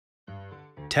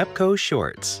TEPCO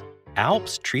Shorts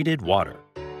ALPS treated water.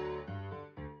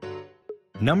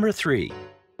 Number 3.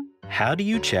 How do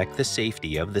you check the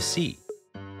safety of the sea?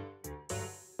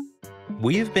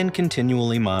 We have been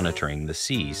continually monitoring the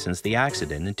sea since the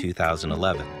accident in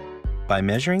 2011 by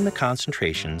measuring the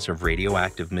concentrations of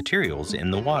radioactive materials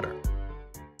in the water.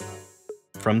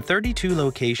 From 32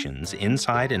 locations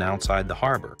inside and outside the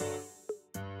harbor,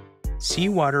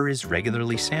 seawater is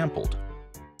regularly sampled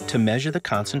to measure the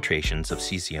concentrations of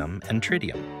cesium and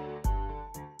tritium.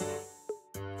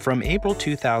 From April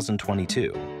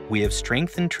 2022, we have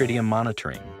strengthened tritium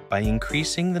monitoring by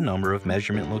increasing the number of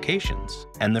measurement locations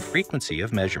and the frequency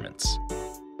of measurements.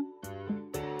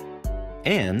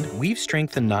 And we've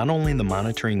strengthened not only the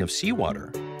monitoring of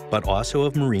seawater, but also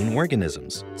of marine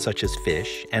organisms such as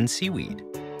fish and seaweed.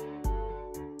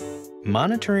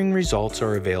 Monitoring results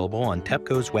are available on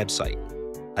TEPCO's website.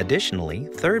 Additionally,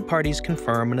 third parties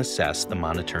confirm and assess the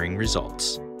monitoring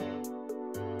results.